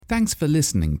Thanks for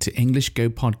listening to English Go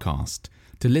Podcast.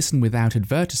 To listen without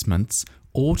advertisements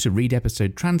or to read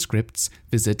episode transcripts,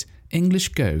 visit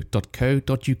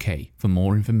englishgo.co.uk for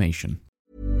more information.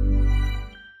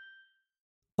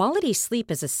 Quality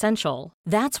sleep is essential.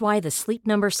 That's why the Sleep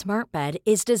Number Smart Bed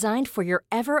is designed for your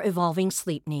ever-evolving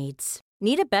sleep needs.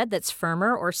 Need a bed that's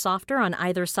firmer or softer on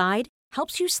either side?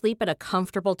 Helps you sleep at a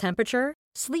comfortable temperature?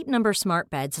 Sleep Number Smart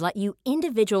Beds let you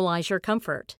individualize your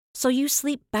comfort, so you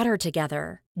sleep better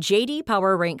together. J.D.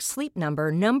 Power ranks Sleep Number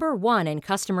number 1 in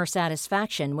customer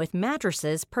satisfaction with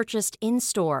mattresses purchased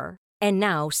in-store. And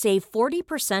now save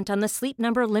 40% on the Sleep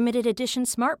Number Limited Edition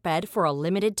Smart Bed for a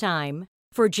limited time.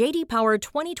 For J.D. Power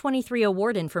 2023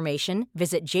 award information,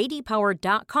 visit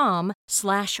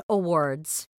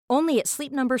jdpower.com/awards. Only at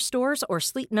Sleep Number stores or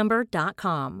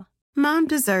sleepnumber.com. Mom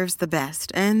deserves the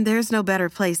best, and there's no better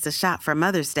place to shop for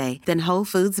Mother's Day than Whole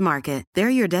Foods Market. They're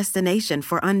your destination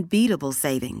for unbeatable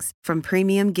savings, from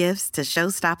premium gifts to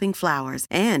show-stopping flowers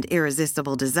and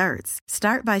irresistible desserts.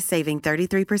 Start by saving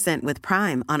 33% with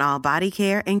Prime on all body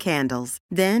care and candles.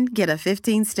 Then get a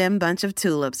 15-stem bunch of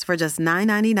tulips for just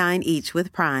 $9.99 each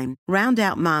with Prime. Round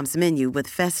out Mom's menu with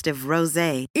festive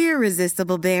rosé,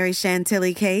 irresistible berry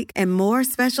chantilly cake, and more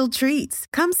special treats.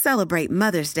 Come celebrate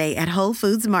Mother's Day at Whole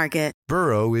Foods Market.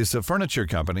 Burrow is a furniture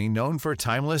company known for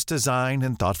timeless design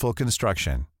and thoughtful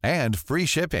construction, and free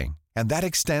shipping, and that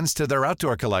extends to their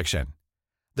outdoor collection.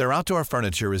 Their outdoor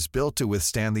furniture is built to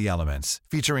withstand the elements,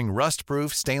 featuring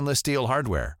rust-proof stainless steel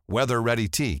hardware, weather-ready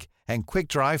teak, and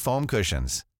quick-dry foam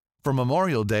cushions. For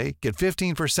Memorial Day, get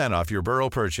 15% off your Burrow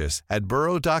purchase at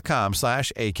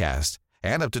burrow.com/acast,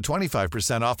 and up to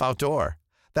 25% off outdoor.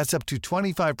 That's up to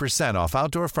 25% off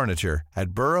outdoor furniture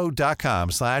at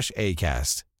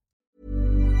burrow.com/acast.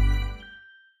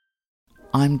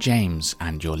 I'm James,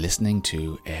 and you're listening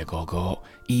to Ergogo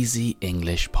Easy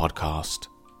English Podcast.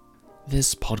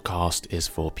 This podcast is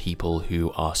for people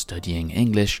who are studying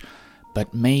English,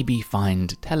 but maybe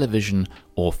find television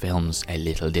or films a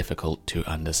little difficult to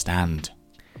understand.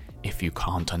 If you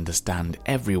can't understand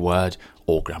every word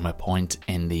or grammar point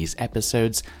in these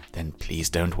episodes, then please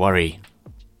don't worry.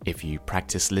 If you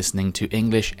practice listening to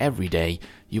English every day,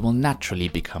 you will naturally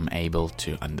become able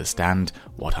to understand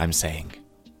what I'm saying.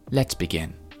 Let's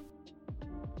begin.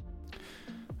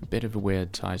 A bit of a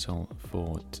weird title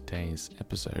for today's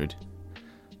episode.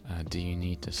 Do you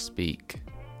need to speak?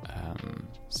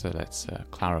 So let's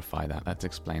clarify that. Let's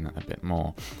explain that a bit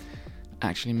more. I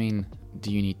actually mean, do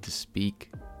you need to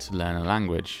speak to learn a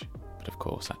language? But of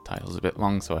course, that title's a bit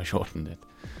long, so I shortened it.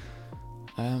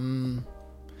 I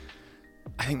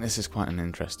think this is quite an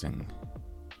interesting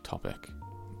topic,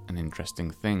 an interesting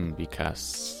thing,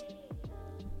 because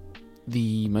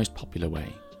the most popular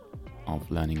way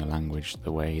of learning a language,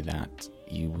 the way that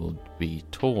you will be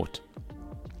taught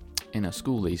in a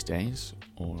school these days,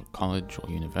 or college or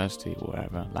university or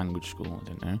wherever, language school, I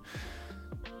don't know,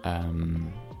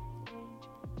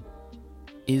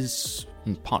 is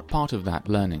part of that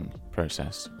learning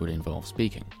process would involve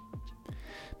speaking.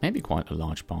 Maybe quite a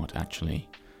large part, actually.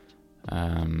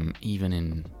 Even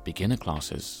in beginner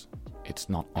classes, it's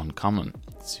not uncommon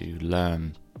to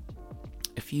learn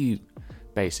a few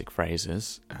basic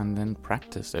phrases and then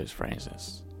practice those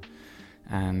phrases.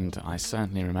 And I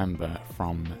certainly remember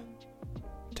from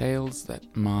tales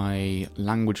that my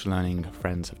language learning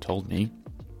friends have told me,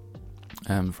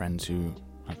 friends who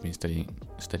have been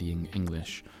studying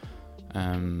English,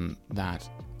 that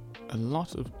a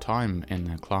lot of time in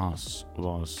their class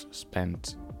was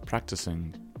spent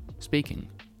practicing speaking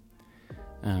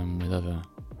with other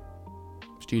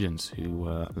students who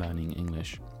were learning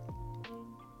English.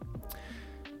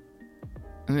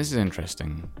 And this is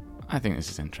interesting. I think this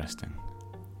is interesting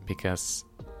because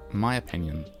my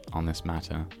opinion on this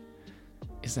matter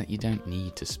is that you don't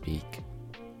need to speak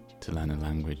to learn a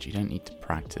language. You don't need to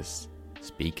practice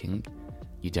speaking.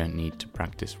 You don't need to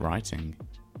practice writing.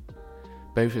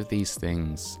 Both of these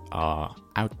things are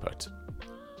output.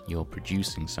 You're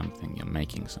producing something, you're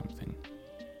making something.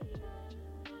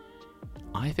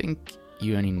 I think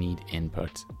you only need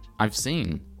input. I've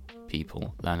seen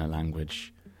people learn a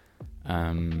language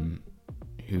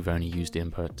who've only used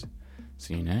input.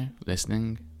 So,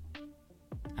 listening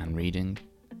and reading,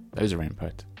 those are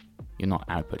input. You're not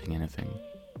outputting anything.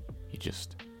 You're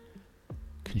just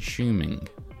consuming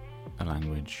a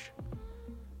language,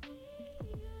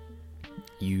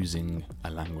 using a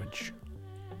language.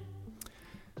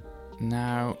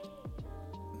 Now,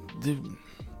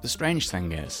 the strange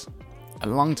thing is, a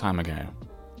long time ago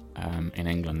in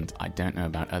England, I don't know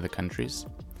about other countries,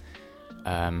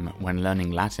 when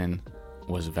learning Latin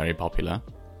was very popular,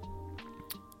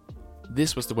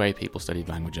 this was the way people studied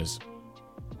languages.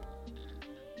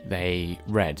 they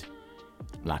read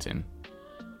Latin.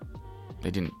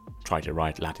 They didn't try to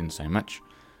write Latin so much.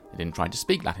 They didn't try to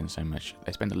speak Latin so much.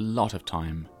 They spent a lot of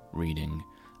time reading,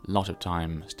 a lot of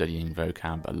time studying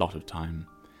vocab, a lot of time...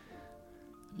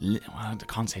 I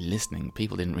can't say listening.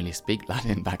 People didn't really speak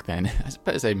Latin back then. I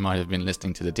suppose they might have been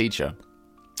listening to the teacher,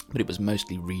 but it was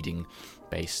mostly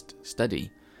reading-based study.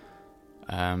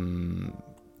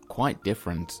 Quite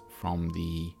different from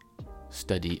the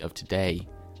study of today.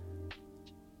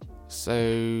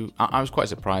 So I was quite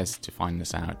surprised to find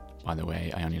this out, by the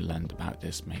way. I only learned about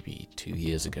this maybe 2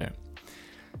 years ago.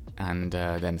 And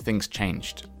then things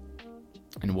changed.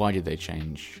 And why did they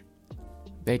change?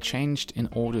 They changed in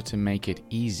order to make it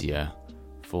easier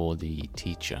for the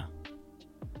teacher.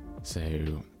 So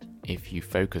if you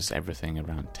focus everything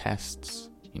around tests,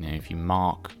 if you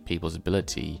mark people's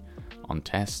ability on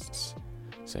tests,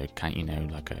 so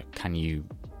can you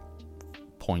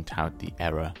point out the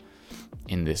error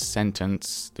in this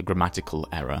sentence, the grammatical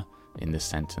error in this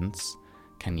sentence?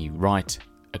 Can you write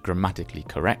a grammatically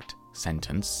correct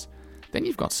sentence? Then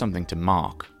you've got something to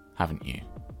mark, haven't you?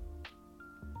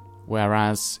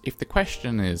 Whereas if the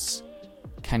question is,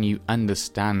 can you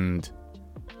understand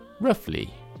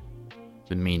roughly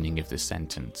the meaning of this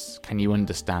sentence? Can you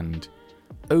understand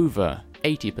over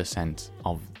 80%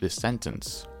 of this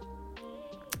sentence?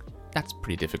 That's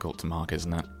pretty difficult to mark,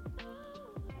 isn't it?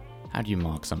 How do you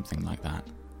mark something like that?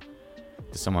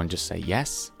 Does someone just say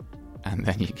yes, and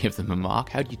then you give them a mark?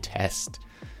 How do you test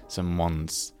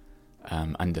someone's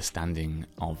understanding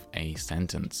of a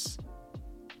sentence?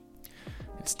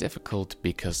 It's difficult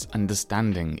because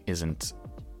understanding isn't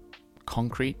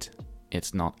concrete,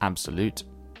 it's not absolute.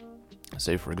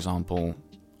 So for example,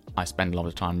 I spend a lot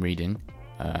of time reading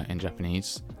in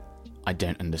Japanese. I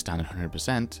don't understand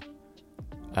 100%,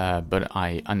 but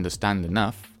I understand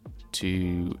enough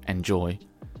to enjoy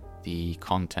the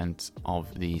content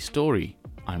of the story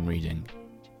I'm reading.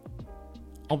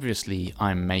 Obviously,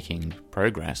 I'm making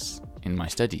progress in my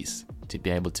studies to be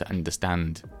able to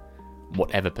understand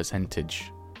whatever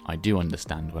percentage I do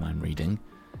understand when I'm reading.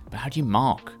 But how do you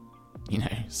mark,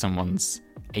 someone's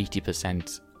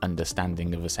 80%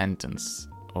 understanding of a sentence,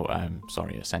 or a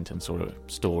sentence or a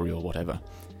story or whatever?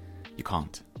 You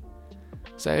can't.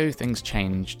 So things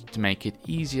changed to make it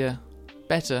easier,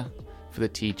 better for the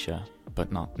teacher,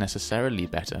 but not necessarily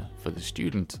better for the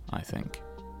student, I think.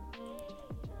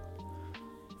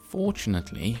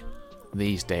 Fortunately,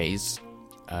 these days,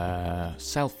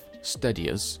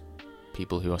 self-studiers,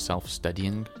 people who are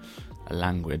self-studying a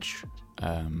language,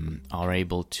 are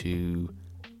able to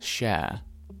share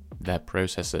their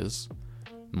processes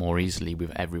more easily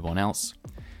with everyone else,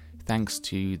 thanks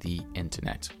to the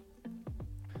internet.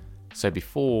 So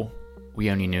before, we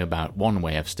only knew about one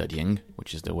way of studying,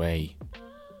 which is the way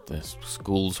the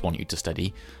schools want you to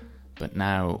study, but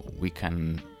now we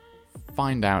can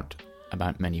find out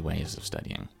about many ways of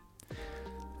studying.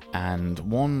 And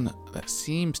one that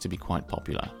seems to be quite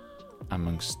popular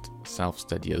amongst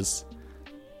self-studiers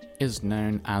is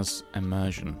known as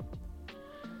immersion.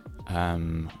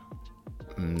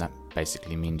 That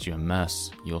basically means you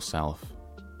immerse yourself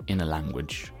in a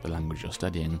language, the language you're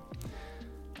studying,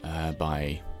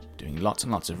 by doing lots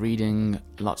and lots of reading,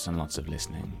 lots and lots of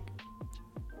listening.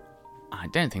 I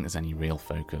don't think there's any real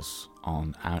focus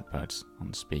on output,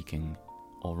 on speaking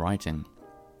or writing.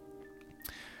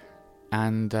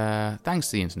 And thanks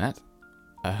to the internet,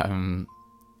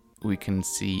 we can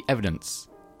see evidence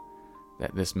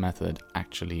that this method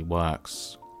actually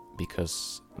works,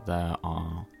 because there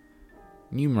are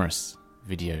numerous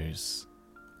videos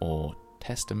or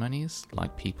testimonies,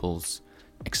 like people's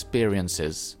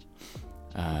experiences,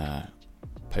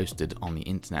 posted on the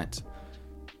internet.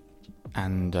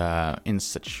 And in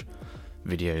such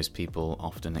videos, people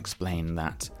often explain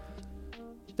that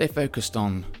they focused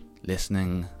on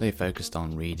listening, they focused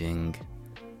on reading,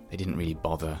 they didn't really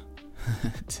bother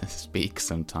to speak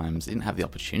sometimes, didn't have the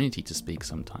opportunity to speak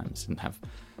sometimes, didn't have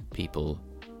people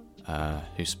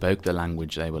who spoke the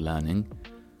language they were learning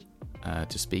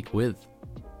to speak with.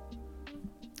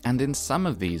 And in some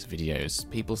of these videos,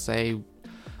 people say,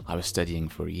 I was studying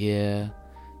for a year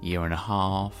and a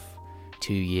half,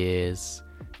 2 years,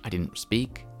 I didn't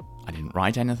speak, I didn't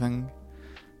write anything.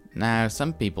 Now,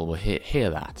 some people will hear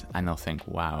that and they'll think,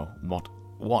 wow, what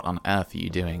on earth are you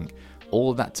doing?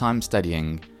 All that time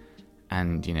studying,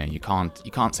 and you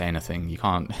can't say anything, you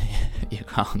can't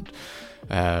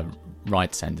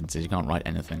write sentences, you can't write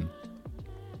anything.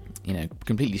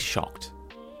 Completely shocked.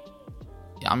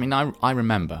 I mean, I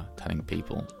remember telling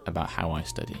people about how I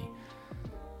study,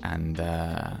 and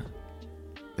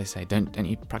they say, don't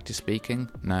you practice speaking?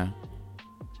 No.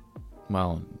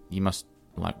 Well, you must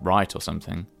like write or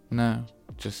something. No,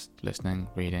 just listening,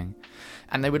 reading.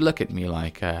 And they would look at me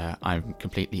like I'm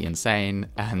completely insane,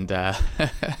 and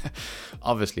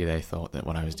obviously they thought that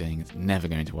what I was doing is never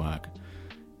going to work.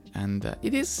 And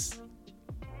this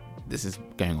is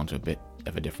going on to a bit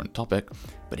of a different topic,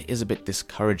 but it is a bit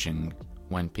discouraging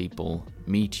when people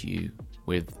meet you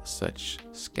with such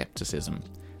skepticism,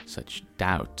 such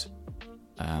doubt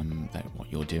that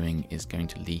what you're doing is going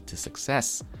to lead to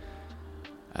success.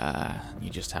 You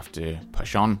just have to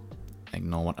push on,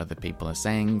 ignore what other people are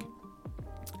saying,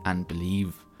 and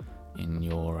believe in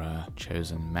your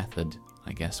chosen method,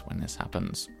 I guess, when this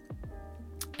happens.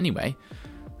 Anyway,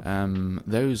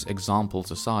 those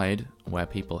examples aside, where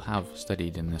people have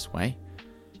studied in this way,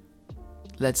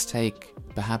 let's take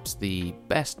perhaps the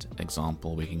best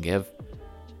example we can give,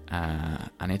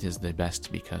 and it is the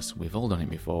best because we've all done it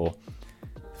before.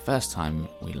 The first time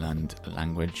we learned a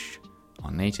language,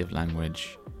 our native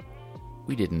language,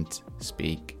 we didn't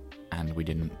speak, and we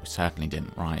certainly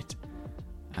didn't write.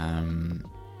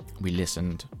 We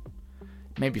listened,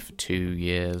 maybe for 2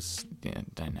 years,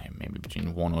 don't know, maybe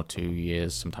between 1 or 2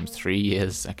 years, sometimes 3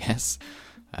 years, I guess.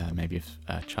 Maybe if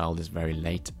a child is very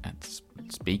late at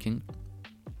speaking.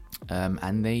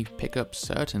 And they pick up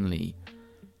certainly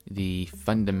the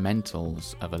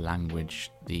fundamentals of a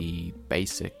language, the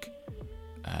basic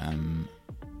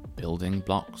building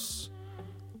blocks.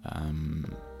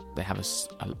 They have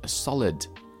a solid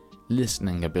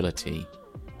listening ability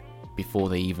before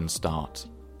they even start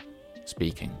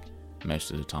speaking,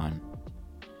 most of the time.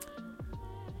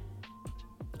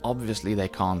 Obviously they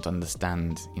can't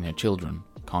understand, children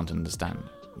can't understand.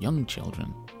 Young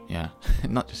children, yeah,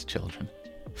 not just children,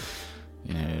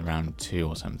 around 2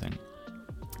 or something,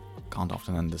 can't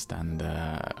often understand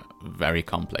very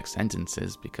complex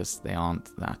sentences because they aren't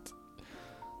that,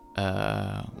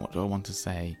 what do I want to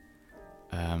say,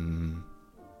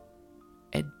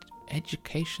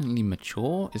 educationally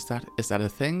mature? Is that a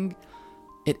thing?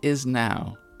 It is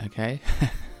now, okay?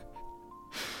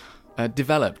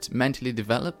 Mentally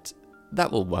developed,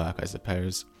 that will work, I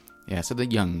suppose. Yeah, so they're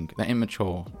young, they're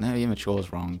immature. No, immature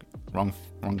is wrong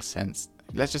sense.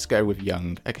 Let's just go with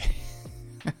young, okay?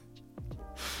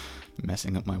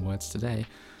 Messing up my words today.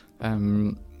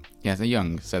 Yeah, they're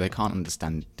young, so they can't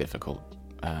understand difficult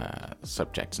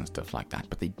subjects and stuff like that,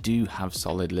 but they do have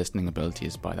solid listening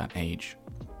abilities by that age.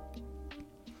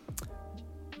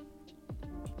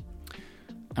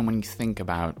 And when you think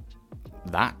about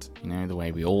that, the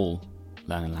way we all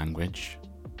learn a language,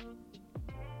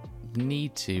 the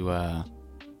need to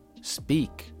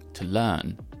speak to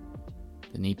learn,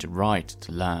 the need to write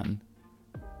to learn,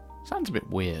 sounds a bit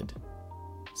weird,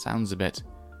 sounds a bit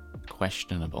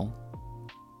questionable.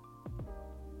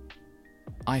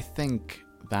 I think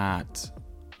that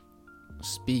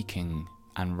speaking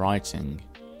and writing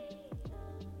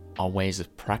are ways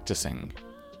of practicing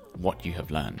what you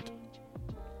have learned.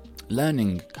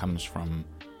 Learning comes from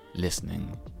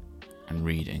listening and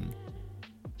reading,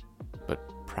 but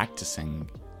practicing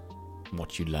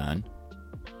what you learn,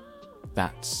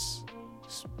 that's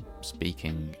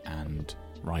speaking and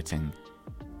writing.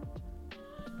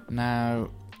 Now,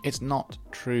 it's not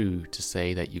true to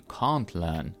say that you can't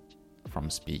learn from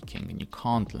speaking and you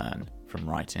can't learn from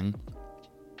writing.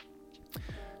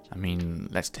 I mean,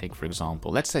 let's take, for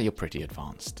example, let's say you're pretty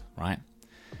advanced, right?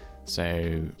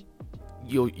 So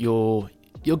you're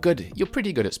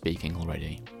pretty good at speaking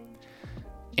already.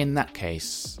 In that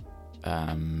case,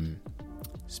 the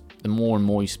more and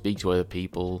more you speak to other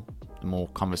people, the more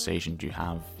conversations you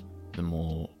have, the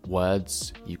more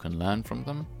words you can learn from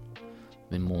them,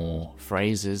 the more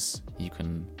phrases you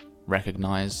can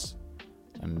recognize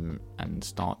and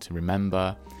start to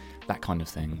remember, that kind of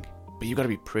thing. But you've got to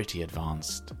be pretty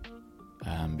advanced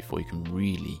before you can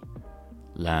really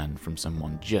learn from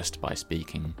someone just by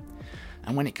speaking.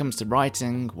 And when it comes to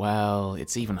writing, well,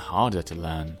 it's even harder to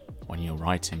learn when you're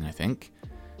writing, I think,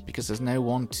 because there's no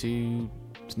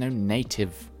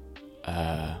native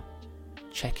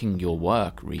checking your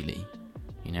work, really.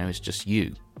 It's just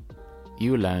you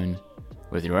alone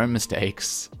with your own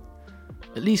mistakes.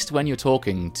 At least when you're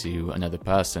talking to another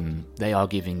person, they are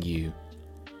giving you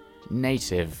a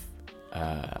native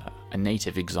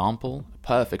example, a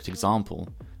perfect example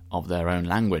of their own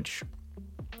language.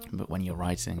 But when you're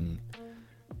writing,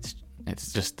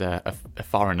 it's just a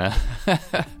foreigner,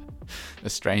 a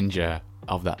stranger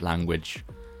of that language,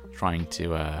 trying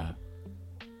to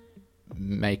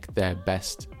make a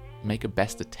best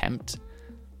attempt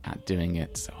at doing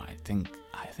it. So I think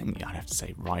I'd have to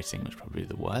say writing was probably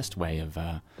the worst way of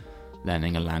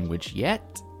learning a language,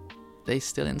 yet they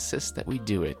still insist that we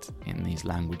do it in these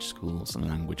language schools and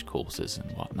language courses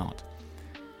and whatnot.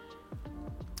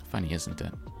 Funny, isn't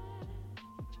it?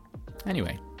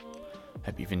 Anyway,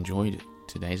 hope you've enjoyed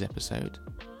today's episode,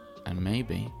 and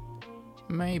maybe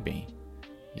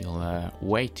you'll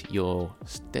weight your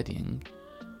studying,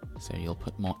 so you'll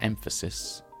put more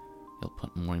emphasis, you'll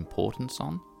put more importance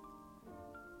on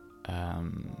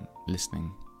listening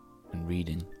and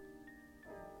reading,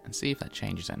 and see if that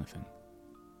changes anything.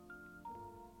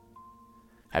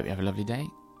 Hope you have a lovely day,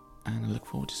 and I look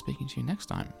forward to speaking to you next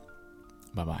time.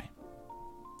 Bye-bye.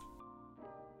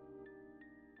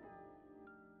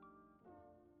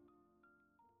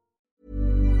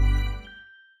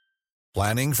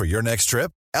 Planning for your next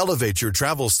trip? Elevate your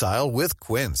travel style with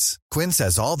Quince. Quince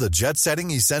has all the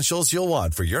jet-setting essentials you'll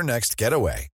want for your next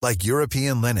getaway, like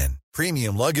European linen,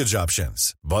 premium luggage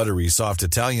options, buttery soft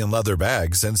Italian leather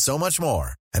bags, and so much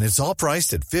more. And it's all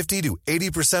priced at 50 to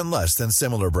 80% less than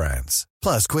similar brands.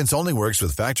 Plus, Quince only works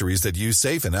with factories that use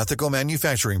safe and ethical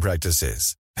manufacturing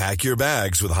practices. Pack your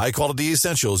bags with high-quality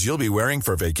essentials you'll be wearing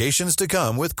for vacations to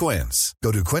come with Quince.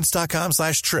 Go to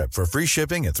quince.com/trip for free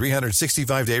shipping and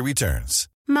 365-day returns.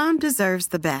 Mom deserves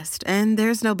the best, and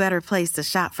there's no better place to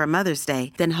shop for Mother's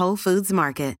Day than Whole Foods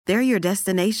Market. They're your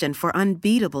destination for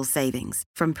unbeatable savings,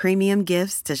 from premium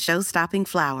gifts to show-stopping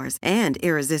flowers and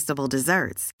irresistible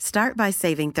desserts. Start by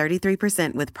saving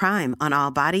 33% with Prime on all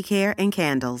body care and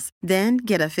candles. Then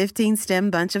get a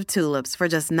 15-stem bunch of tulips for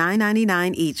just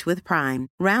 $9.99 each with Prime.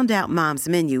 Round out Mom's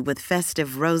menu with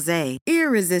festive rosé,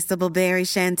 irresistible berry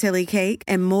chantilly cake,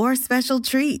 and more special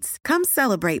treats. Come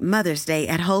celebrate Mother's Day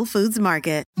at Whole Foods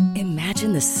Market.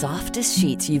 Imagine the softest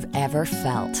sheets you've ever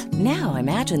felt. Now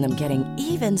imagine them getting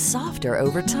even softer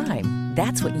over time.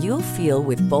 That's what you'll feel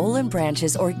with Boll &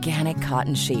 Branch's organic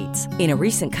cotton sheets. In a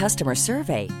recent customer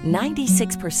survey,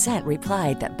 96%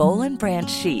 replied that Boll & Branch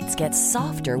sheets get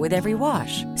softer with every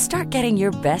wash. Start getting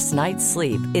your best night's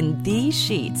sleep in these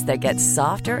sheets that get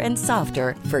softer and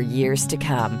softer for years to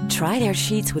come. Try their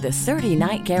sheets with a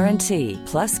 30-night guarantee.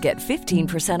 Plus, get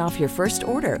 15% off your first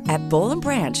order at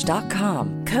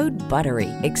bollandbranch.com. Code BUTTERY.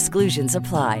 Exclusions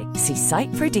apply. See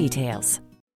site for details.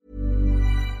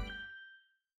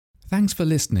 Thanks for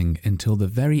listening until the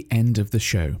very end of the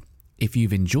show. If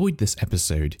you've enjoyed this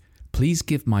episode, please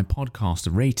give my podcast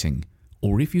a rating,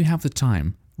 or if you have the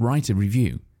time, write a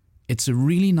review. It's a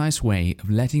really nice way of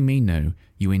letting me know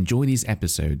you enjoy these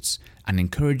episodes and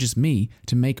encourages me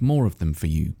to make more of them for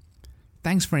you.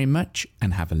 Thanks very much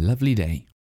and have a lovely day.